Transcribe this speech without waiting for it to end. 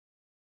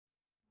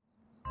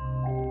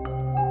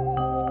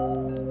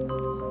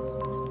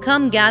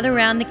Come gather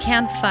round the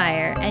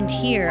campfire and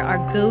hear our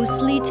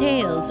ghostly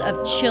tales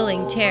of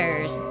chilling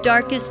terrors,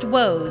 darkest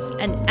woes,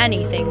 and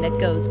anything that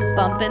goes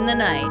bump in the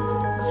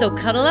night. So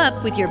cuddle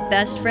up with your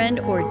best friend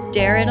or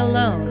dare it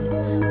alone.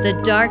 The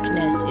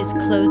darkness is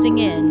closing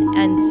in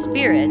and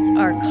spirits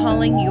are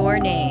calling your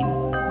name.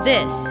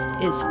 This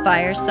is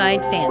Fireside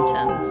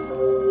Phantoms.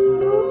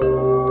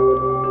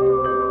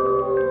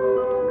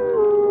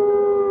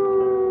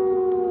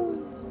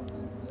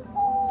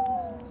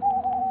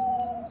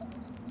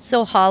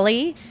 So,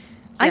 Holly,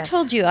 I Yes.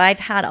 told you I've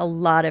had a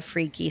lot of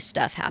freaky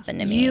stuff happen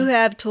to me. You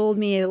have told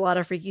me a lot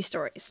of freaky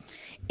stories.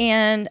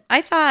 And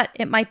I thought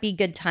it might be a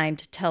good time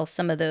to tell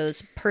some of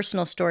those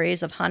personal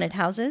stories of haunted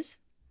houses.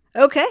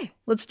 Okay,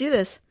 let's do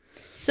this.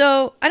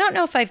 So, I don't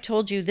know if I've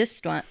told you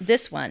this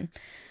one,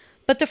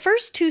 but the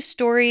first two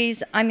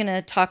stories I'm going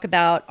to talk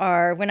about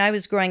are when I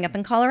was growing up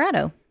in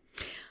Colorado.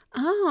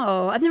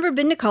 Oh, I've never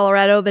been to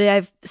Colorado, but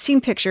I've seen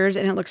pictures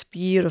and it looks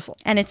beautiful.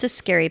 And it's a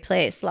scary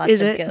place. Lots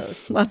Is of it?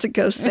 ghosts. Lots of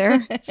ghosts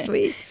there.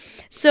 Sweet.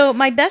 So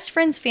my best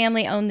friend's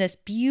family owned this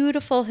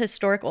beautiful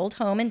historic old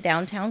home in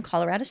downtown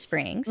Colorado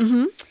Springs.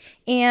 Mm-hmm.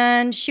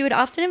 And she would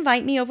often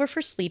invite me over for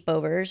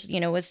sleepovers,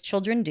 as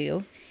children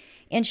do.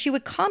 And she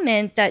would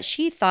comment that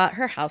she thought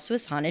her house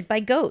was haunted by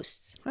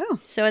ghosts. Oh,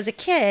 So as a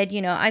kid,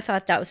 I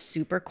thought that was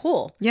super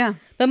cool. yeah.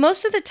 But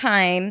most of the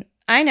time,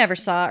 I never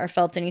saw or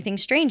felt anything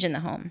strange in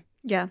the home.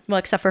 Yeah. Well,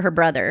 except for her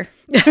brother.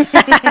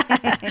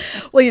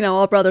 Well,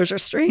 all brothers are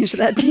strange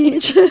at that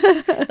age.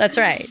 That's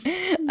right.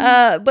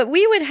 But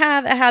we would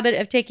have a habit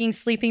of taking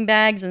sleeping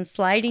bags and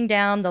sliding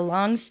down the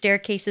long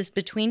staircases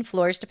between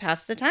floors to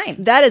pass the time.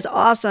 That is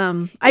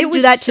awesome. I'd do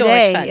was that so much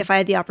today fun. if I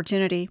had the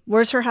opportunity.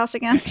 Where's her house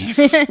again?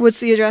 What's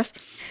the address?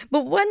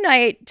 But one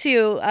night,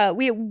 too,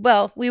 we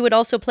would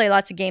also play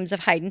lots of games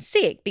of hide and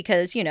seek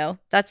because,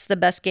 that's the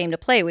best game to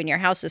play when your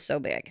house is so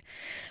big.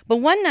 But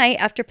one night,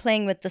 after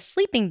playing with the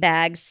sleeping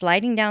bags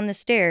sliding down the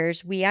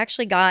stairs, we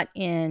actually got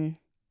in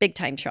big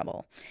time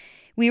trouble.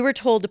 We were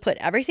told to put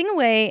everything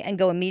away and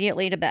go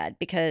immediately to bed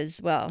because,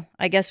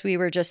 I guess we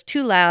were just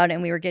too loud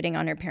and we were getting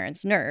on our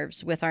parents'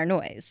 nerves with our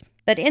noise.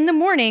 But in the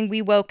morning,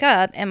 we woke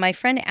up and my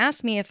friend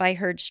asked me if I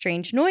heard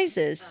strange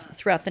noises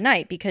throughout the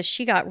night because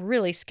she got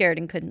really scared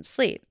and couldn't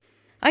sleep.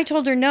 I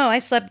told her, no, I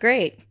slept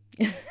great.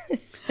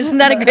 Isn't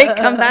that a great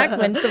comeback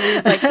when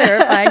somebody's like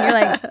terrified? And you're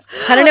like,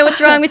 I don't know what's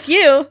wrong with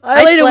you.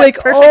 I laid slept awake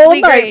all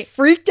perfectly night, great.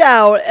 freaked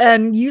out,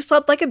 and you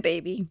slept like a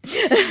baby.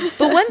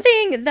 But one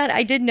thing that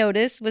I did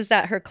notice was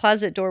that her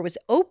closet door was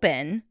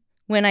open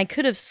when I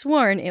could have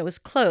sworn it was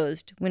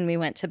closed when we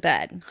went to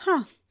bed.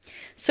 Huh.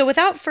 So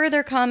without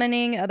further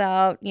commenting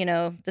about,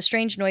 the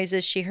strange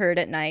noises she heard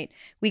at night,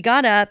 we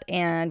got up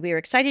and we were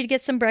excited to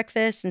get some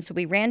breakfast. And so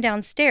we ran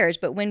downstairs.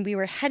 But when we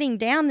were heading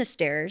down the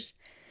stairs,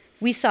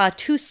 we saw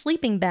two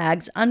sleeping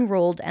bags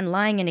unrolled and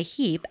lying in a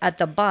heap at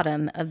the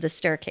bottom of the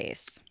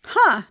staircase.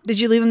 Huh. Did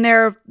you leave them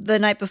there the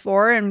night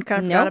before and kind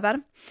of forgot Nope. about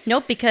them?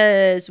 Nope,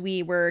 because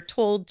we were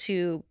told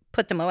to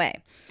put them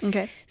away.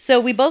 Okay. So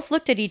we both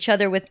looked at each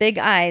other with big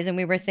eyes and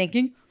we were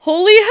thinking,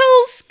 holy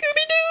hell,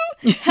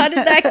 Scooby-Doo! How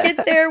did that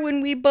get there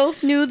when we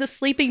both knew the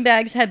sleeping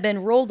bags had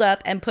been rolled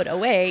up and put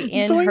away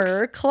in Zoinks.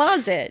 her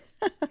closet?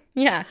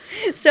 Yeah.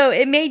 So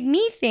it made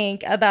me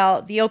think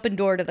about the open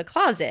door to the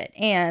closet.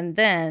 And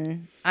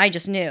then I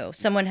just knew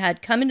someone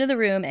had come into the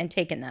room and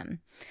taken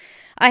them.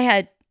 I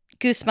had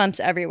goosebumps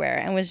everywhere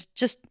and was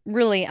just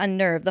really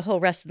unnerved the whole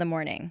rest of the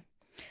morning.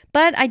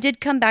 But I did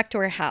come back to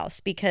her house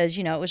because,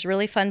 it was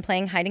really fun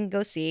playing hide and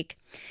go seek.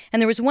 And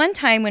there was one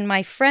time when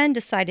my friend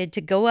decided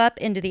to go up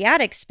into the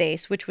attic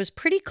space, which was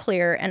pretty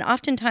clear and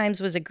oftentimes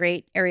was a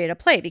great area to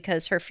play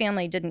because her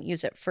family didn't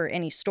use it for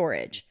any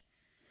storage.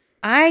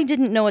 I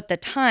didn't know at the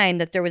time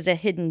that there was a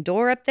hidden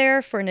door up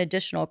there for an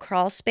additional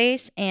crawl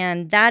space,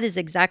 and that is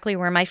exactly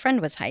where my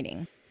friend was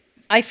hiding.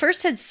 I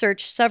first had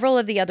searched several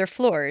of the other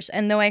floors,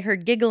 and though I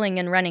heard giggling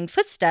and running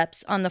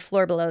footsteps on the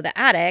floor below the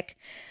attic,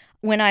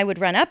 when I would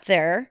run up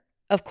there,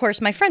 of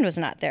course, my friend was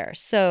not there.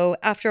 So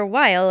after a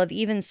while of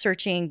even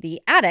searching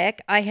the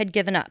attic, I had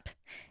given up,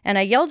 and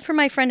I yelled for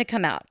my friend to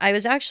come out. I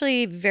was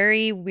actually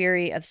very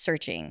weary of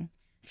searching.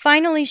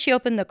 Finally, she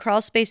opened the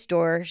crawl space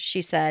door,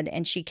 she said,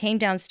 and she came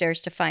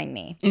downstairs to find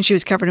me. And she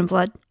was covered in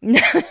blood?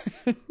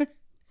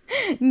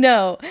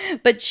 No,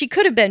 but she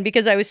could have been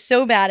because I was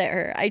so mad at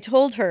her. I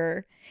told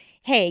her,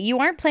 hey, you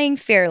aren't playing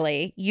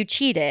fairly, you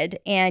cheated,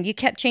 and you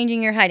kept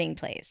changing your hiding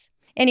place.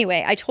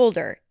 Anyway, I told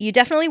her, you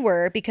definitely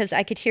were because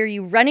I could hear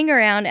you running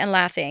around and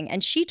laughing.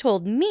 And she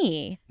told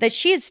me that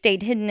she had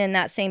stayed hidden in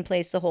that same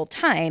place the whole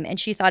time, and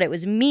she thought it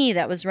was me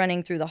that was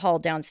running through the hall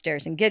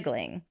downstairs and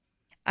giggling.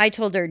 I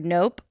told her,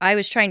 nope, I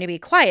was trying to be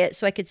quiet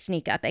so I could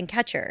sneak up and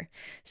catch her.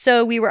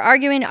 So we were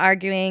arguing,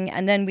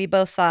 and then we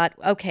both thought,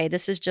 okay,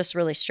 this is just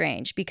really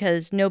strange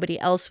because nobody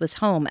else was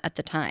home at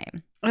the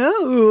time.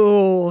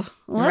 Oh,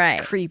 well, that's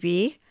Right.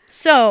 creepy.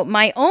 So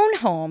my own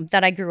home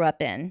that I grew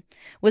up in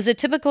was a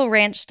typical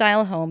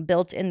ranch-style home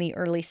built in the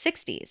early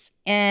 60s.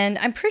 And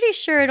I'm pretty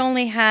sure it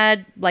only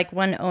had like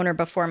one owner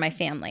before my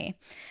family.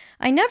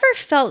 I never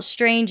felt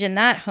strange in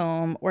that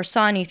home or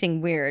saw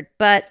anything weird,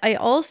 but I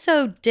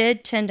also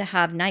did tend to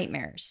have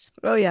nightmares.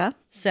 Oh, yeah.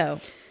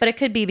 So, but it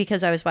could be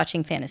because I was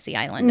watching Fantasy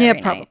Island Yeah,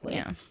 every probably.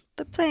 night. Yeah.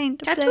 The plane.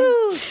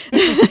 Tattoo!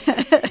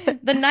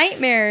 The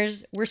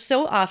nightmares were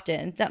so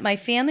often that my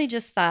family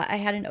just thought I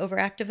had an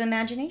overactive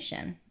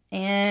imagination.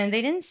 And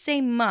they didn't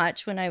say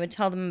much when I would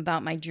tell them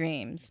about my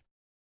dreams.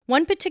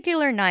 One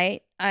particular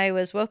night, I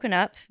was woken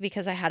up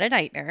because I had a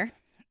nightmare.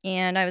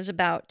 And I was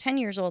about 10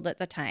 years old at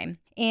the time.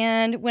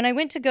 And when I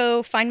went to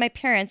go find my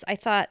parents, I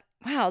thought,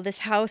 wow, this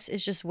house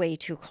is just way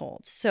too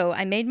cold. So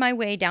I made my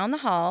way down the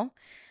hall.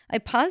 I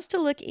paused to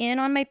look in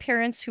on my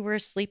parents who were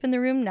asleep in the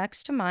room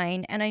next to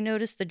mine, and I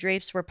noticed the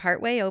drapes were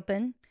partway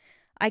open.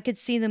 I could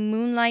see the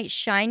moonlight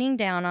shining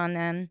down on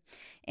them,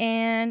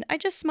 and I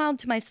just smiled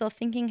to myself,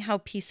 thinking how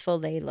peaceful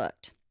they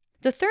looked.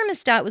 The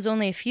thermostat was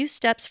only a few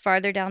steps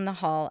farther down the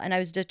hall, and I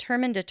was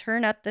determined to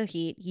turn up the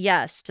heat,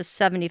 yes, to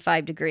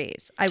 75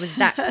 degrees. I was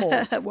that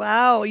cold.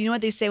 Wow. You know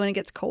what they say when it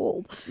gets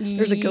cold?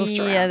 There's a ghost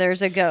around. Yeah,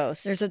 there's a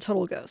ghost. There's a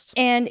total ghost.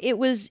 And it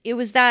was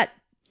that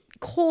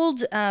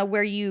cold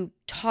where you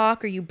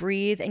talk or you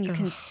breathe and you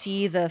can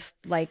see the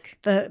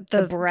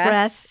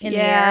breath in the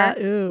air.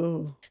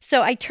 Ooh.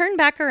 So I turned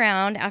back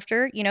around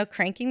after,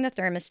 cranking the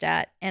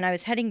thermostat, and I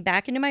was heading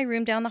back into my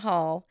room down the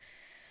hall.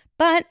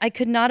 But I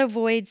could not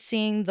avoid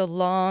seeing the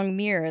long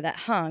mirror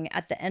that hung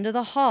at the end of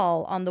the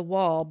hall on the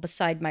wall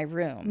beside my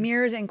room.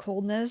 Mirrors and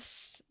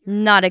coldness.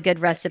 Not a good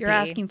recipe. You're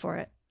asking for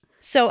it.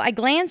 So I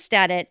glanced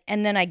at it,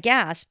 and then I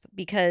gasped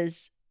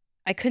because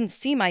I couldn't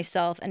see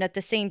myself. And at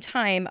the same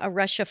time, a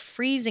rush of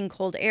freezing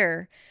cold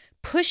air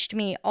pushed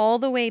me all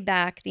the way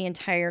back the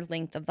entire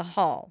length of the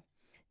hall.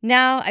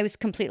 Now I was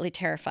completely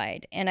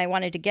terrified, and I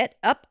wanted to get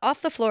up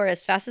off the floor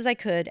as fast as I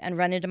could and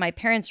run into my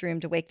parents'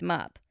 room to wake them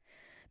up.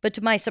 But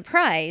to my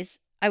surprise,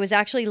 I was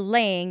actually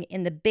laying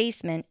in the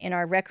basement in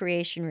our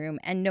recreation room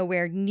and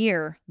nowhere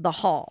near the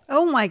hall.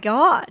 Oh my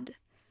God.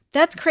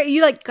 That's crazy.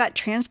 You got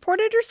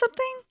transported or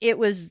something? It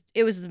was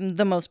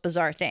the most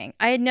bizarre thing.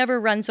 I had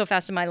never run so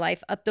fast in my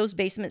life up those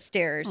basement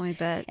stairs. Oh, I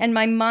bet. And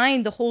my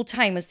mind the whole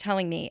time was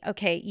telling me,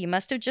 okay, you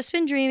must have just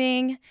been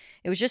dreaming.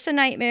 It was just a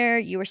nightmare.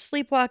 You were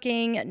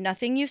sleepwalking.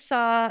 Nothing you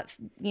saw,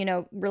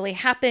 really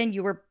happened.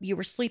 You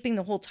were sleeping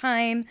the whole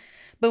time.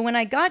 But when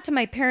I got to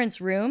my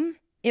parents' room,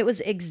 it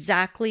was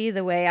exactly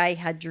the way I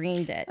had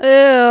dreamed it.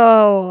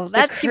 Oh,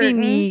 that's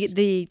giving me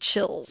the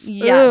chills.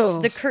 Yes,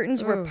 Ooh. the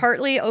curtains were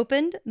partly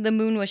opened, the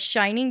moon was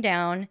shining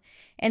down,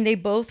 and they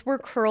both were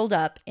curled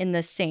up in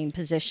the same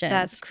position.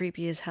 That's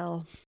creepy as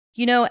hell.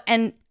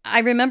 And I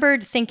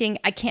remembered thinking,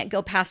 I can't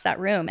go past that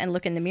room and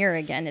look in the mirror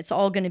again. It's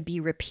all going to be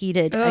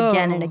repeated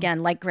again and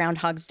again, like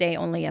Groundhog's Day,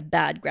 only a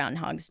bad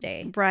Groundhog's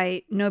Day.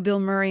 Right. No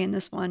Bill Murray in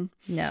this one.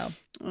 No.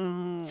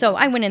 So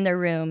I went in their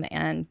room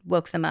and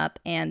woke them up,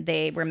 and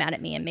they were mad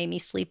at me and made me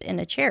sleep in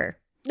a chair.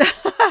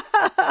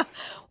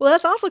 Well,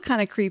 that's also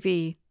kind of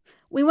creepy.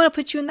 We want to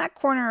put you in that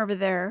corner over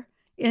there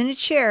in a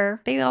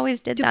chair. They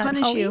always did to that.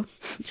 punish you.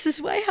 This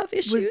is why I have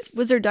issues.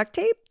 Was there duct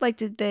tape?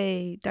 Did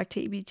they duct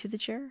tape you to the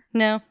chair?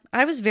 No,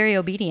 I was very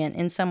obedient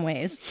in some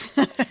ways.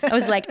 I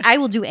was like, I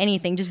will do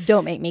anything. Just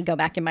don't make me go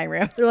back in my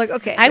room. They're like,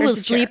 okay, I will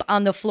sleep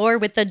on the floor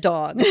with the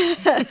dog.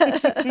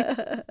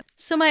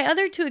 So my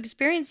other two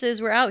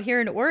experiences were out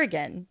here in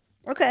Oregon.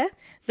 Okay.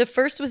 The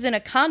first was in a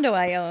condo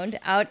I owned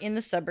out in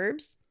the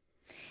suburbs.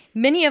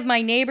 Many of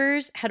my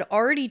neighbors had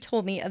already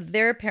told me of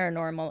their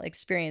paranormal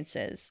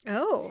experiences.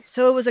 Oh,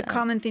 so it was a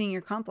common thing in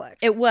your complex.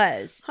 It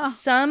was. Huh.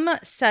 Some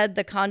said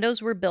the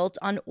condos were built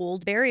on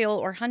old burial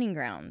or hunting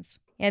grounds.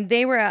 And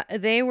they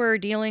were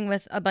dealing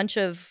with a bunch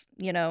of,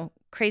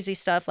 crazy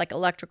stuff like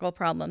electrical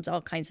problems,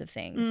 all kinds of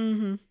things.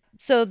 Mm-hmm.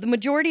 So the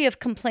majority of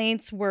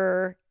complaints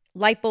were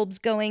light bulbs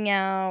going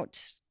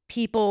out,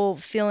 people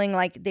feeling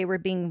like they were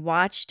being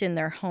watched in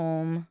their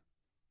home.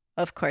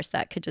 Of course,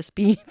 that could just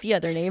be the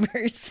other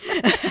neighbors.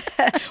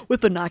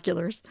 With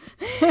binoculars.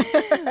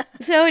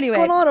 So anyway.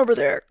 What's going on over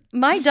there?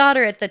 My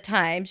daughter at the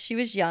time, she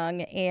was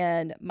young,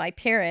 and my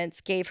parents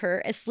gave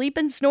her a Sleep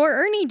and Snore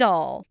Ernie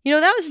doll.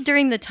 That was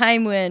during the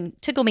time when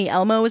Tickle Me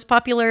Elmo was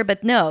popular,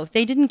 but no,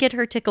 they didn't get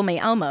her Tickle Me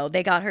Elmo.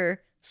 They got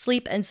her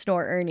Sleep and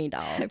Snore Ernie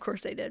doll. Of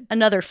course they did.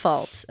 Another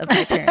fault of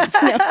my parents.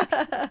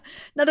 No.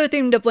 Another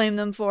thing to blame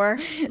them for.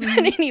 But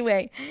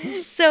anyway,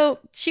 so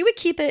she would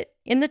keep it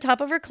in the top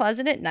of her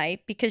closet at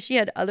night because she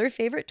had other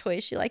favorite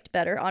toys she liked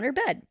better on her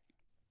bed.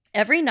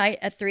 Every night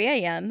at 3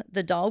 a.m.,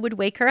 the doll would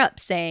wake her up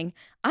saying,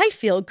 "I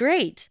feel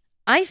great.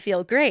 I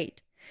feel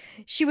great."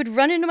 She would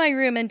run into my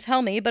room and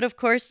tell me, but of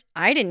course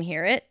I didn't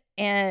hear it,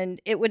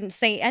 and it wouldn't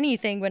say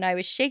anything when I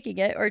was shaking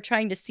it or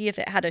trying to see if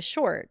it had a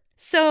short.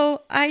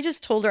 So I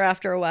just told her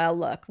after a while,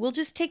 look, we'll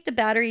just take the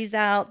batteries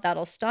out.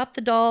 That'll stop the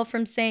doll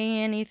from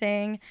saying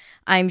anything.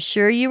 I'm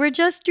sure you were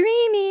just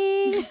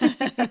dreaming.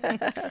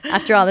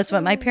 After all, that's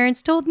what my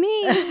parents told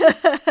me.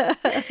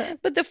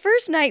 But the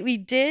first night we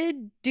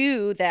did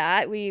do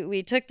that.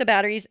 We took the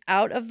batteries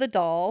out of the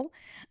doll.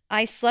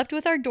 I slept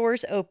with our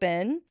doors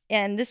open,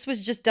 and this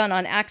was just done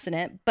on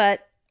accident.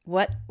 But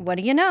what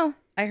do you know?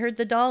 I heard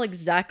the doll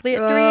exactly at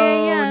 3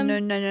 Oh, a.m.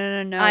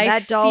 no. I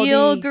That doll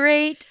feel be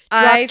great.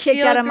 drop I kicked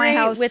feel out of my great.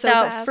 house so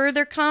Without fast.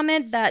 further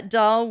comment, that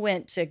doll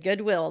went to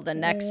Goodwill the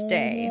next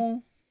day.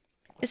 Oh.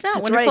 Isn't that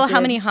That's wonderful right, it how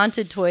did. many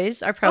haunted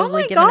toys are Oh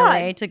probably my given God.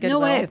 away to Goodwill?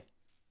 No way.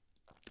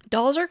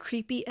 Dolls are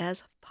creepy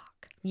as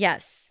fuck.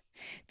 Yes.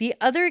 The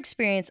other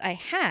experience I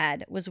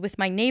had was with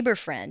my neighbor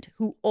friend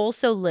who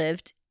also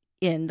lived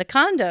in the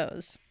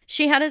condos.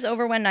 She had us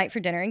over one night for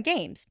dinner and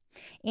games.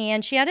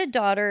 And she had a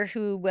daughter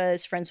who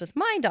was friends with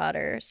my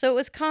daughter. So it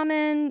was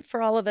common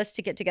for all of us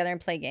to get together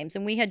and play games.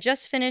 And we had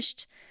just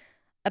finished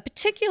a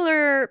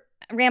particular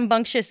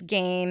rambunctious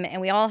game, and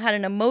we all had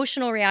an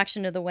emotional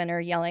reaction to the winner,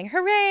 yelling,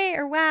 hooray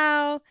or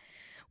wow,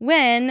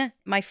 when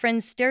my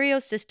friend's stereo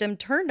system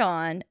turned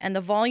on and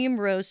the volume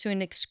rose to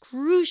an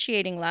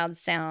excruciating loud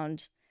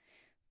sound.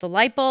 The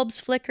light bulbs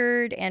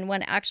flickered, and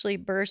one actually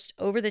burst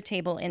over the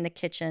table in the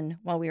kitchen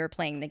while we were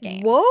playing the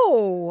game.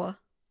 Whoa.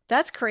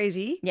 That's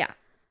crazy. Yeah.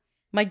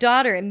 My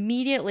daughter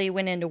immediately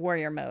went into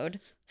warrior mode,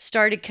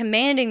 started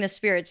commanding the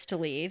spirits to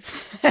leave.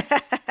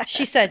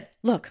 She said,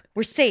 look,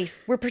 we're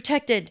safe. We're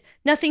protected.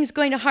 Nothing's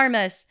going to harm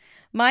us.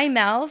 My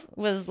mouth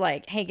was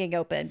like hanging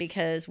open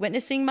because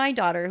witnessing my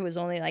daughter, who was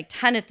only like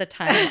 10 at the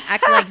time,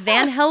 act like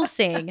Van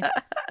Helsing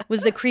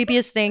was the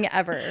creepiest thing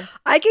ever.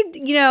 I could,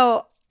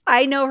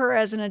 I know her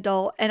as an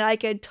adult, and I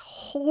could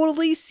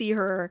totally see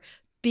her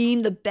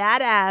being the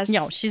badass.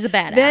 No, she's a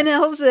badass. Van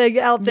Helsing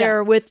out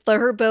there with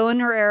her bow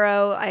and her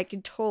arrow. I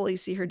could totally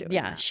see her doing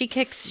Yeah, that. she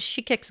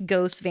kicks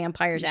ghost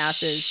vampires'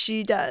 asses.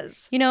 She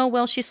does.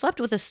 Well, she slept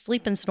with a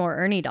sleep and snore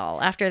Ernie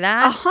doll. After A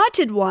that,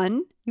 haunted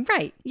one.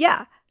 right.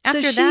 Yeah.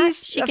 After that,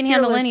 she can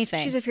handle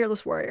anything. She's a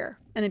fearless warrior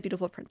and a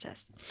beautiful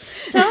princess.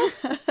 So,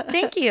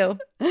 thank you,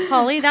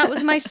 Holly. That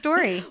was my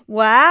story.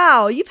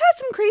 Wow. You've had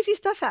some crazy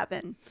stuff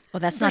happen. Well,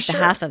 that's For not sure. the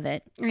half of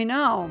it. I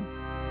know.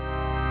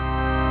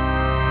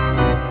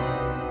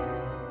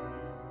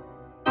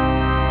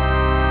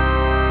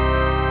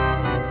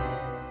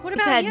 What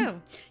about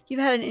you? You've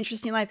had an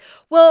interesting life.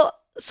 Well,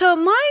 so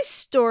my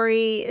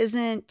story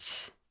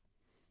isn't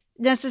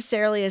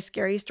necessarily a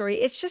scary story.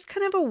 It's just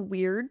kind of a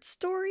weird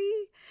story.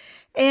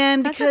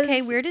 And That's because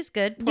okay. Weird is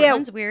good. Yeah,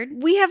 Portland's weird.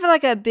 we have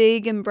like a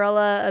big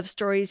umbrella of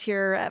stories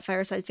here at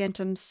Fireside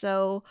Phantoms.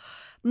 So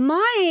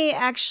my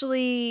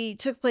actually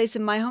took place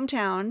in my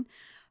hometown.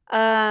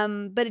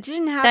 But it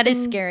didn't happen. That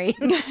is scary.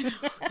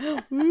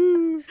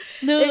 Ooh.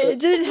 No. It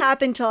didn't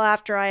happen till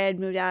after I had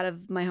moved out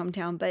of my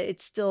hometown, but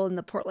it's still in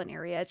the Portland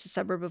area. It's a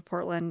suburb of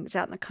Portland. It's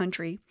out in the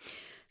country.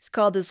 It's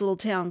called this little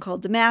town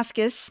called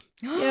Damascus.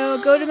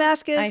 Go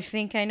Damascus. I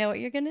think I know what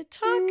you're going to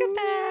talk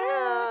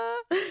about.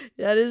 Yeah,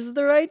 that is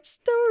the right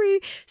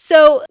story.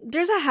 So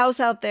there's a house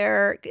out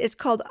there. It's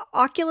called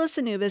Oculus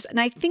Anubis, and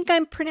I think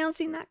I'm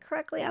pronouncing that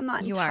correctly. I'm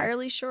not You are.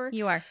 entirely sure.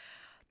 You are.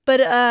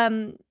 But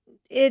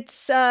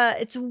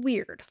it's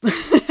weird.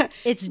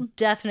 It's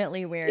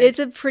definitely weird. It's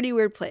a pretty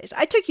weird place.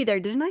 I took you there,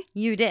 didn't I?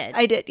 You did.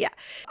 I did, yeah.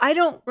 I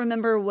don't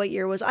remember what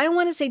year it was. I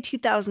want to say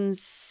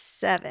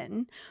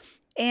 2007.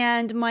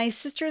 And my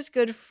sister's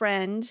good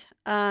friend,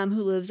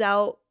 who lives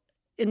out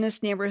in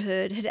this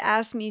neighborhood, had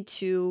asked me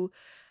to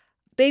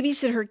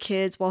babysit her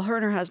kids while her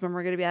and her husband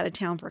were going to be out of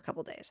town for a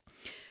couple days.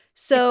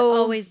 So it's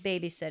always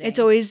babysitting. It's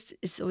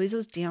always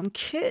those damn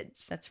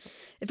kids. That's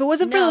If it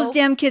wasn't for those No.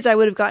 damn kids, I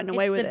would have gotten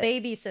away it's with the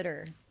it.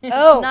 babysitter.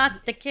 Oh. It's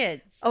not the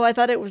kids. Oh, I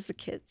thought it was the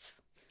kids.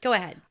 Go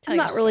ahead. Tell I'm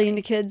your not really story.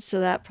 into kids, so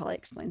that probably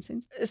explains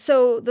things.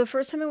 So the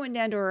first time I went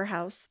down to her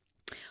house,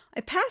 I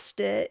passed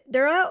it.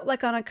 They're out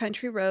like on a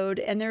country road,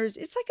 and it's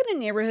like in a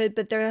neighborhood,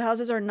 but their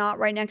houses are not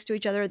right next to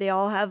each other. They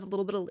all have a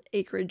little bit of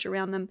acreage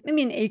around them.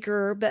 Maybe an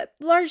acre, but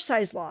large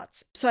size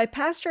lots. So I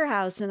passed her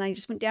house, and I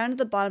just went down to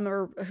the bottom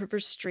of her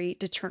street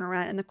to turn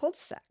around in the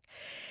cul-de-sac.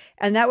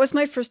 And that was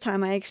my first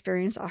time I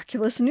experienced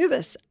Oculus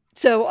Anubis.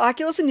 So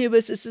Oculus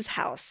Anubis is this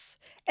house,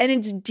 and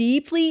it's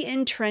deeply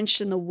entrenched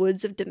in the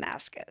woods of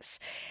Damascus,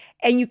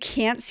 and you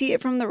can't see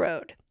it from the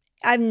road.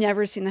 I've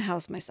never seen the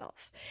house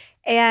myself.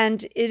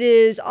 And it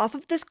is off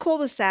of this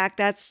cul-de-sac.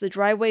 That's the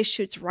driveway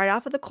shoots right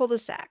off of the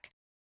cul-de-sac.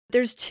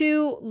 There's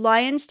 2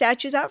 lion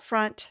statues out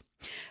front.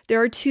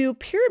 There are 2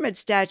 pyramid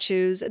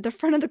statues at the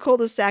front of the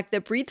cul-de-sac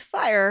that breathe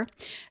fire.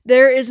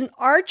 There is an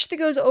arch that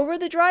goes over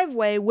the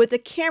driveway with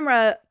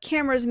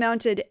cameras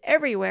mounted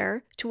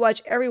everywhere to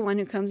watch everyone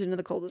who comes into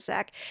the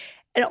cul-de-sac.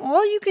 And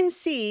all you can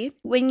see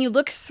when you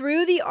look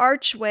through the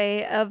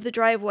archway of the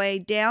driveway,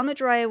 down the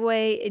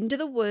driveway into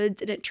the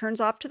woods, and it turns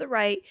off to the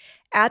right,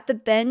 at the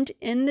bend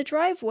in the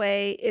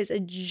driveway is a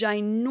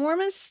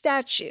ginormous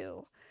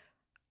statue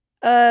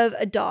of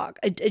a dog,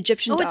 an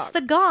Egyptian dog. Oh, it's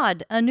the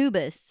god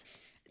Anubis.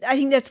 I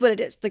think that's what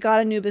it is, the god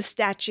Anubis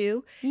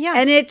statue. Yeah.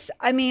 And it's,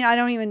 I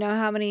don't even know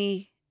how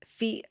many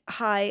feet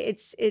high.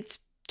 It's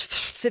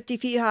 50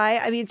 feet high.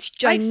 I mean, it's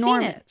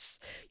ginormous.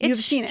 You've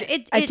seen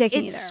it. I've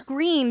taken you It there.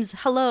 screams,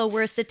 hello,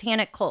 we're a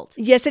satanic cult.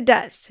 Yes, it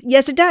does.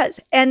 Yes, it does.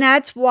 And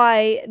that's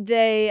why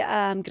they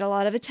get a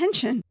lot of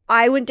attention.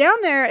 I went down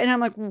there and I'm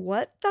like,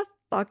 what the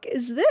fuck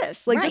is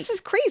this? Like, Right. This is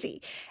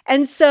crazy.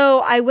 And so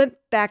I went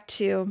back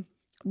to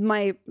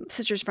my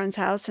sister's friend's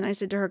house, and I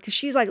said to her, because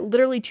she's like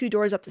literally 2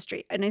 doors up the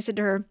street, and I said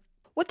to her,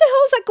 what the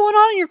hell is that going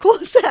on in your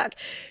cul-de-sac?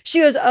 She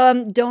goes,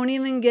 don't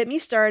even get me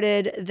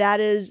started. That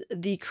is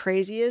the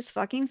craziest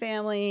fucking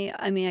family.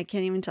 I mean, I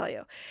can't even tell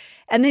you.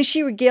 And then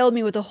she regaled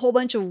me with a whole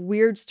bunch of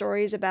weird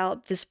stories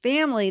about this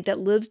family that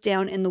lives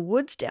down in the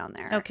woods down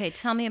there. Okay,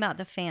 tell me about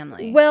the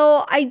family.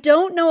 Well, I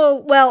don't know.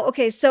 Well,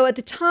 okay, so at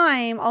the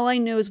time, all I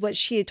knew is what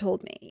she had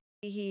told me.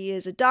 He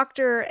is a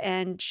doctor,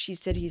 and she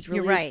said he's really...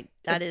 You're right.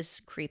 That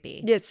is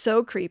creepy. It's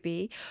so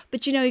creepy.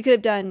 But, he could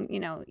have done,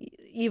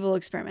 evil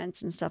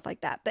experiments and stuff like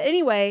that. But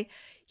anyway,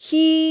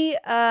 he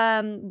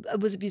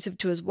was abusive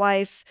to his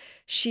wife.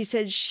 She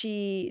said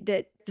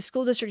that the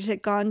school district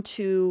had gone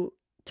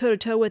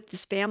toe-to-toe with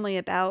this family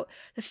about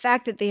the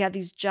fact that they have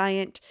these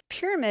giant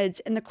pyramids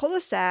in the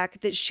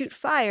cul-de-sac that shoot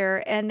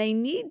fire, and they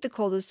need the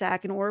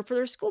cul-de-sac in order for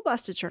their school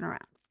bus to turn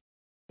around.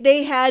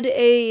 They had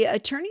a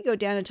attorney go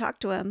down and talk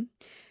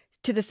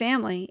to the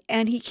family,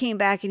 and he came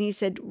back and he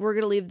said, we're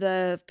going to leave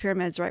the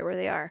pyramids right where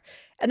they are.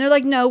 And they're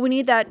like, no, we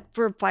need that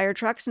for fire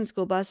trucks and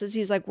school buses.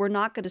 He's like, we're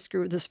not going to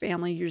screw with this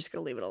family. You're just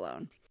going to leave it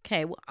alone.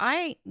 Okay. Well,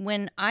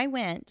 when I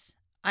went,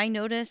 I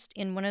noticed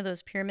in one of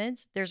those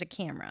pyramids, there's a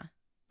camera.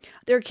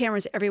 There are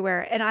cameras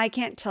everywhere. And I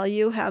can't tell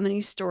you how many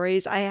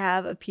stories I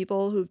have of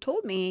people who've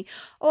told me,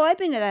 oh, I've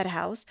been to that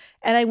house.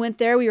 And I went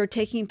there. We were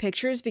taking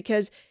pictures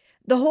because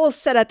the whole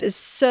setup is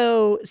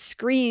so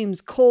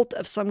screams cult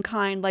of some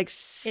kind, like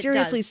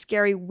seriously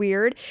scary,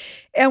 weird.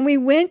 And we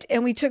went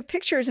and we took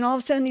pictures, and all of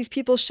a sudden these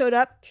people showed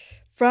up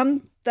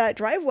from that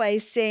driveway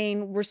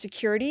saying, we're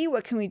security.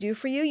 What can we do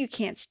for you? You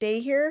can't stay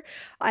here.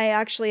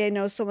 I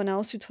know someone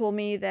else who told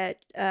me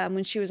that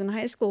when she was in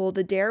high school,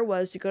 the dare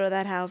was to go to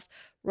that house,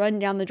 run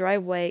down the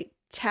driveway,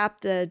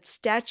 tap the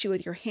statue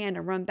with your hand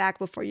and run back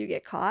before you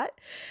get caught,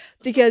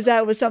 because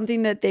that was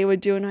something that they would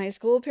do in high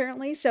school,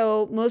 apparently.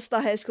 So most of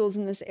the high schools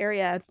in this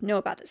area know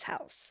about this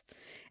house.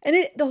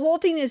 And the whole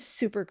thing is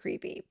super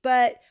creepy.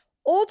 But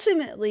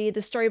ultimately,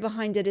 the story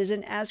behind it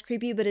isn't as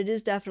creepy, but it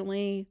is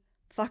definitely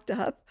fucked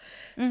up.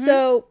 Mm-hmm.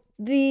 So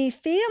the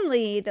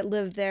family that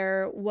lived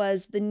there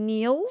was the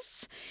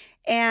Neals.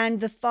 And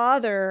the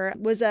father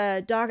was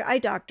a eye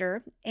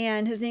doctor,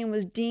 and his name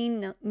was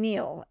Dean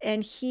Neal,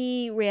 and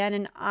he ran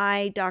an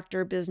eye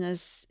doctor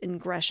business in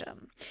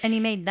Gresham. And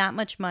he made that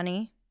much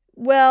money?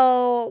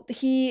 Well,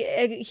 he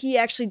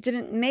actually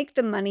didn't make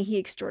the money. He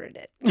extorted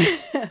it.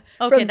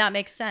 Okay, that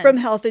makes sense. From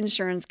health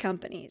insurance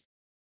companies.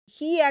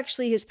 He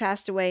actually has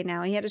passed away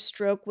now. He had a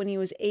stroke when he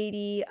was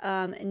 80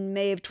 in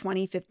May of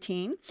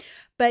 2015.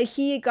 But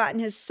he had gotten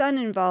his son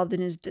involved in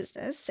his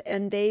business,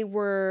 and they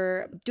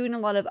were doing a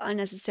lot of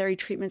unnecessary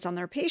treatments on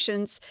their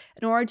patients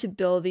in order to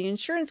bill the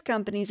insurance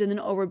companies, and then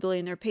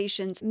overbilling their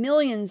patients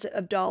millions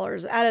of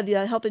dollars out of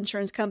the health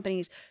insurance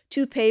companies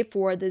to pay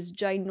for this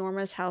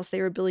ginormous house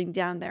they were building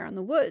down there in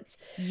the woods.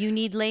 You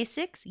need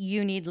LASIK,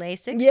 you need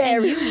LASIK, yeah,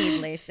 and you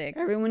need LASIK.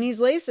 Everyone needs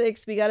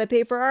LASIK. We got to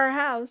pay for our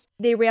house.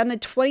 They ran the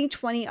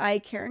 2020 Eye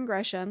Care in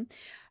Gresham.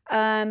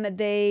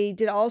 They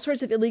did all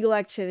sorts of illegal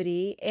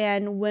activity,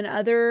 and when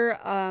other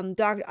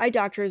eye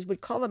doctors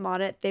would call them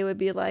on it, they would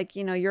be like,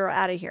 you're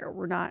out of here.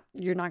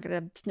 You're not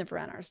going to sniff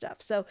around our stuff.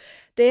 So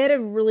they had a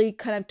really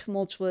kind of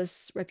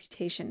tumultuous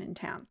reputation in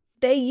town.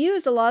 They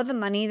used a lot of the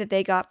money that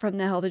they got from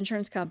the health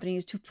insurance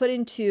companies to put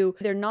into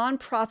their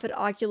nonprofit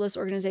Oculus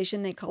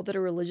organization. They called it a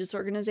religious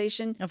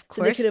organization. Of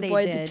course, so they could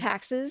avoid the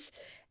taxes.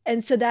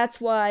 And so that's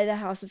why the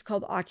house is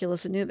called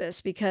Oculus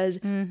Anubis, because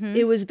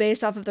it was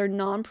based off of their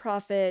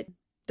nonprofit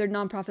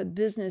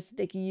business that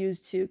they could use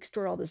to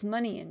extort all this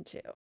money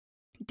into.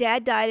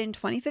 Dad died in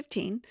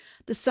 2015.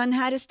 The son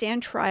had to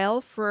stand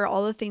trial for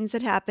all the things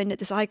that happened at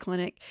this eye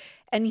clinic.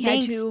 And he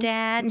had to... Thanks,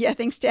 Dad. Yeah,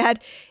 thanks,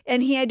 Dad.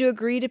 And he had to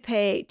agree to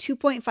pay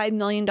 $2.5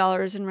 million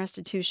in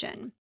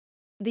restitution.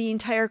 The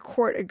entire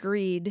court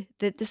agreed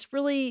that this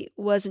really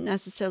wasn't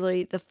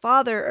necessarily the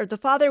father, or the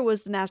father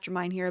was the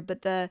mastermind here,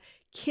 but the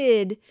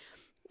kid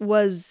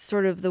was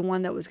sort of the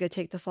one that was going to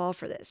take the fall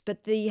for this.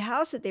 But the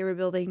house that they were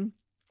building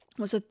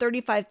was a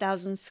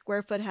 35,000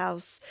 square foot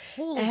house.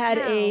 Holy it had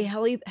cow. a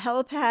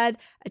helipad,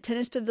 a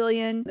tennis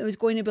pavilion. It was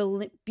going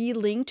to be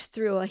linked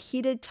through a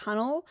heated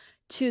tunnel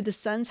to the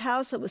son's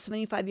house that was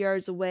 75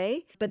 yards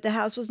away. But the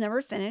house was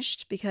never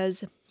finished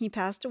because he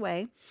passed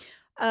away.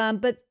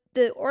 But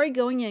the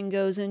Oregonian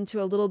goes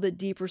into a little bit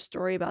deeper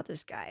story about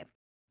this guy.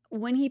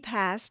 When he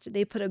passed,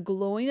 they put a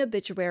glowing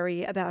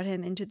obituary about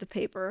him into the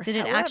paper. Did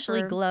it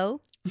actually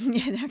glow?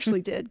 Yeah, it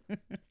actually did.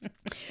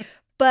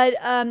 But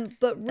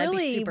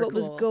really what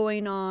was cool.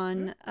 going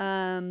on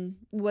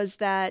was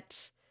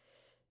that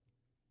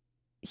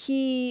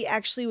he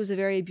actually was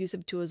very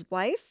abusive to his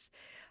wife.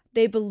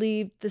 They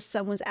believed the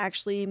son was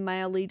actually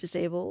mildly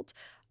disabled.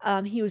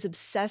 He was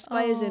obsessed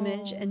by his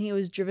image, and he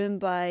was driven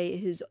by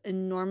his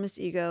enormous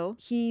ego.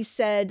 He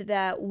said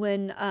that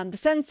the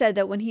son said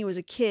that when he was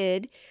a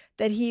kid,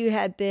 that he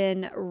had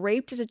been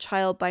raped as a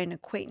child by an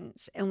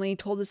acquaintance. And when he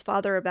told his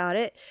father about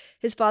it,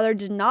 his father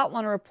did not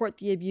want to report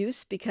the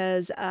abuse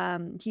because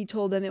he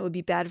told them it would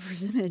be bad for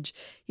his image.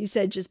 He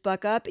said, just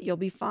buck up, you'll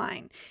be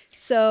fine.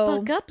 So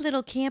Buck up,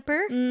 little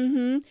camper.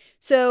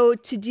 So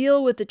to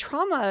deal with the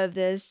trauma of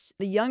this,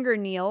 the younger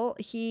Neil,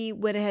 he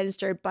went ahead and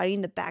started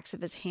biting the backs of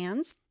his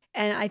hands.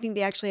 And I think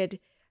they actually had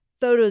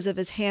photos of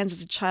his hands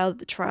as a child at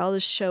the trial to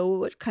show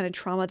what kind of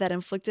trauma that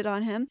inflicted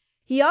on him.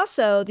 He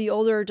also, the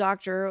older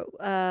doctor,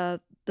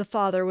 the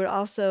father, would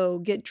also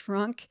get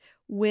drunk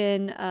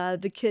when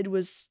the kid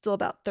was still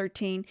about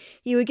 13.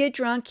 He would get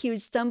drunk, he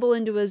would stumble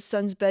into his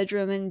son's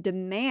bedroom and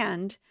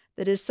demand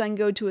that his son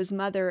go to his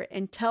mother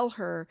and tell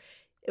her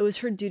it was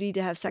her duty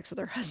to have sex with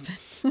her husband.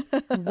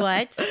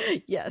 What?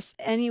 Yes.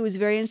 And he was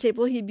very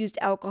unstable. He abused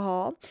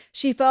alcohol.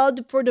 She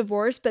filed for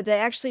divorce, but they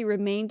actually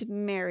remained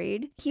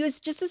married. He was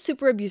just a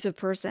super abusive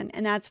person.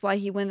 And that's why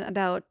he went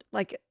about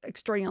like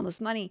extorting all this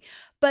money.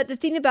 But the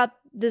thing about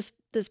this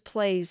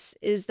place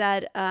is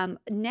that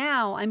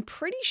now I'm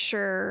pretty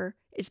sure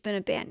it's been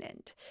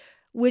abandoned,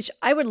 which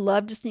I would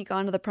love to sneak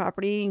onto the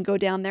property and go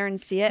down there and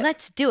see it.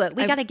 Let's do it.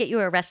 We got to get you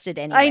arrested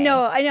anyway. I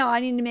know. I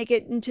need to make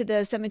it into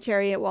the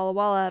cemetery at Walla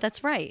Walla.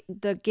 That's right.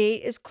 The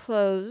gate is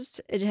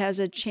closed. It has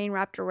a chain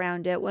wrapped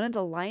around it. One of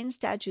the lion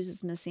statues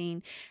is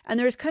missing. And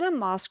there's kind of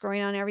moss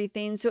growing on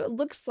everything. So it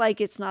looks like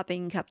it's not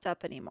being kept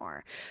up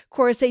anymore. Of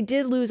course, they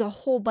did lose a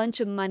whole bunch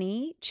of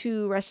money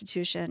to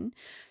restitution.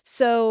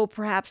 So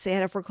perhaps they had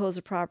to foreclose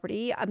the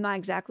property. I'm not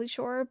exactly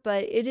sure,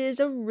 but it is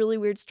a really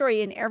weird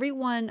story. And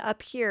everyone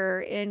up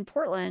here in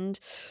Portland,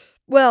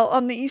 well,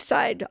 on the east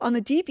side, on the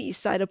deep east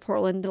side of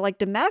Portland, like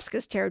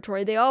Damascus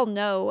territory, they all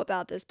know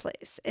about this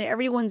place. And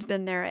everyone's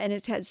been there, and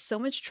it's had so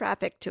much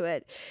traffic to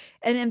it.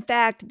 And in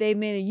fact, they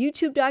made a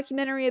YouTube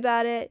documentary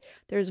about it.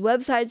 There's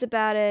websites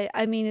about it.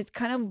 I mean, it's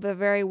kind of a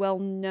very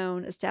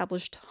well-known,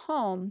 established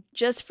home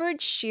just for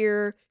its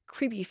sheer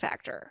creepy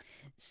factor.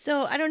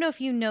 So I don't know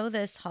if you know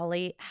this,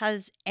 Holly.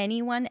 Has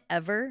anyone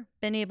ever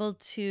been able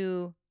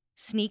to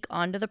sneak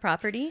onto the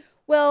property?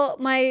 Well,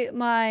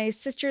 my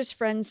sister's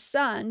friend's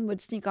son would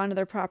sneak onto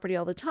their property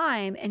all the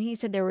time, and he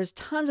said there was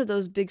tons of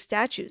those big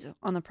statues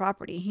on the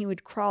property. He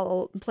would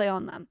crawl and play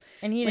on them.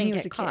 And he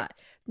didn't get caught.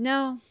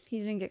 No, he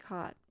didn't get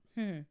caught.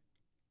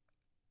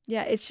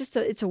 Yeah, it's just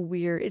it's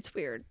weird.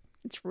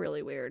 It's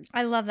really weird.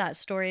 I love that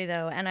story,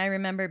 though. And I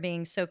remember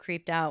being so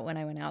creeped out when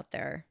I went out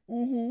there.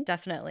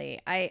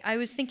 Definitely. I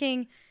was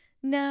thinking,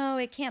 no,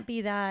 it can't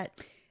be that.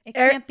 It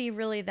can't be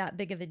really that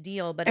big of a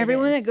deal. But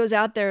everyone that goes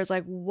out there is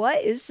like,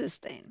 what is this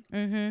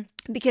thing?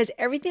 Because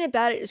everything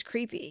about it is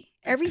creepy.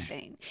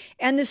 Everything.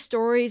 And the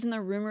stories and the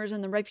rumors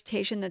and the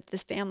reputation that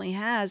this family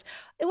has,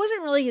 it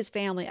wasn't really his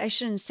family. I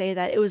shouldn't say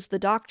that. It was the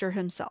doctor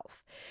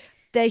himself.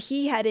 That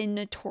he had a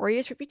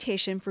notorious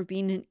reputation for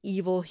being an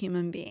evil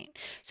human being.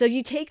 So if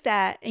you take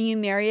that and you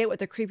marry it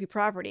with a creepy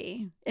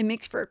property, it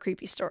makes for a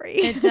creepy story.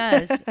 It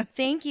does.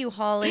 Thank you,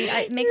 Holly.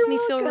 It makes me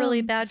feel really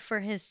welcome. bad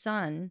for his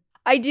son.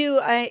 I do.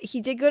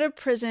 He did go to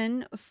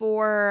prison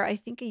for, I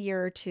think, a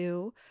year or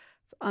two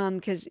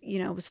because,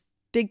 it was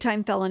big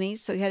time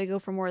felonies. So he had to go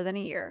for more than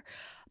a year.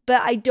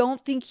 But I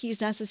don't think he's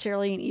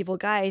necessarily an evil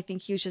guy. I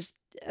think he was just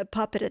a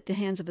puppet at the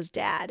hands of his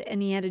dad,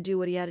 and he had to do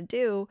what he had to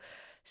do.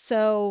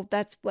 So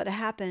that's what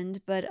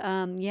happened. But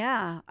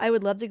yeah, I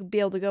would love to be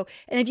able to go.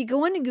 And if you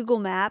go into Google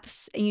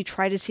Maps and you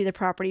try to see the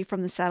property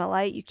from the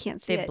satellite, you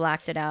can't see it. They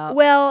blacked it out.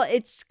 Well,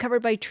 it's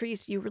covered by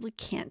trees. So you really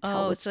can't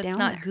tell what's down there. So it's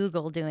not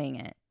Google doing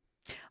it.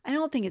 I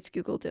don't think it's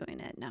Google doing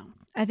it. No,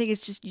 I think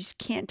it's just, you just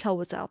can't tell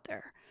what's out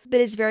there.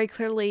 But it's very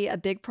clearly a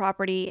big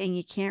property and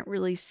you can't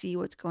really see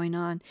what's going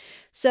on.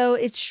 So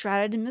it's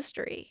shrouded in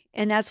mystery.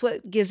 And that's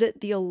what gives it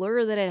the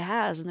allure that it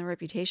has and the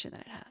reputation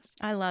that it has.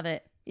 I love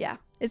it. Yeah,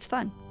 it's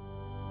fun.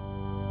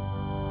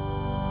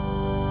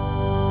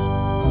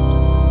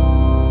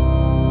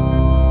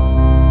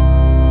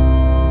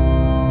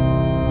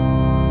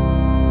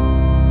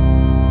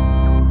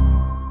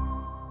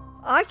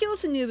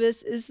 Oculus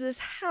Anubis is this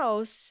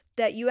house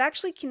that you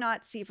actually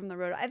cannot see from the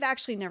road. I've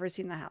actually never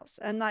seen the house.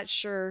 I'm not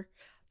sure.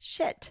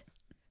 Shit.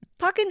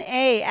 Fucking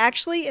A,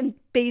 actually, and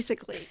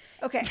basically.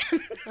 Okay.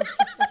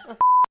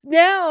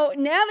 Now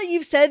that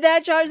you've said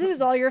that, Josh, this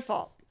is all your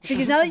fault.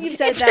 Because now that you've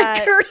said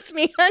that, curse,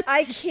 man.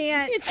 I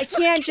can't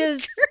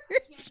just.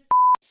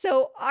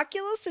 So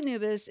Oculus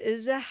Anubis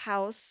is a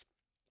house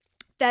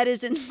that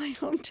is in my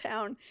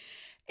hometown.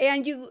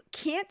 And you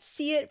can't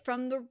see it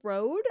from the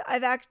road.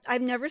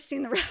 I've never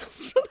seen the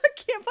house from I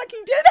can't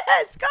fucking do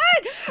this.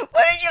 God,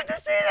 why did you have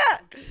to say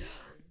that?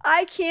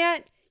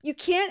 You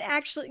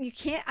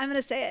can't, I'm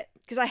going to say it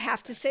because I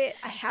have to say it.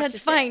 That's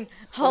fine.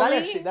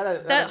 Holly,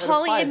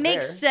 Holly, it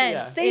makes sense.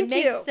 Yeah. Thank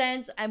you. Makes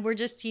sense. And we're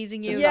just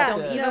teasing you. Yeah.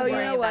 Don't even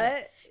worry about what?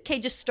 it. Okay,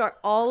 just start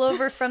all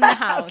over from the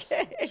house.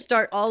 Okay.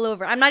 Start all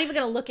over. I'm not even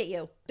going to look at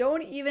you.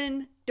 Don't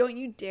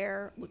you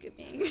dare look at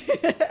me.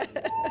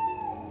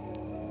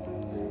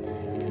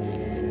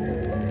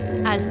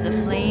 As the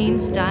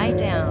flames die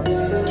down,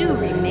 do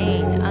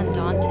remain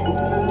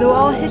undaunted. Though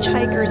all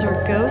hitchhikers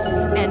are ghosts,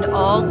 and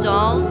all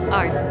dolls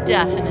are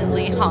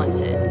definitely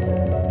haunted.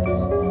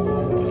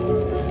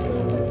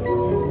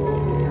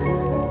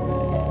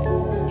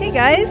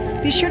 Hey guys,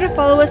 be sure to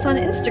follow us on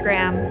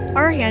Instagram.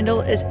 Our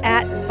handle is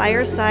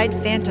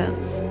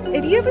 @FiresidePhantoms.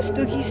 If you have a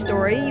spooky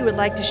story you would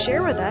like to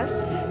share with us,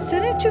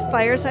 send it to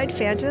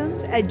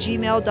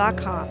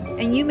firesidephantoms@gmail.com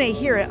and you may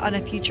hear it on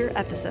a future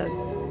episode.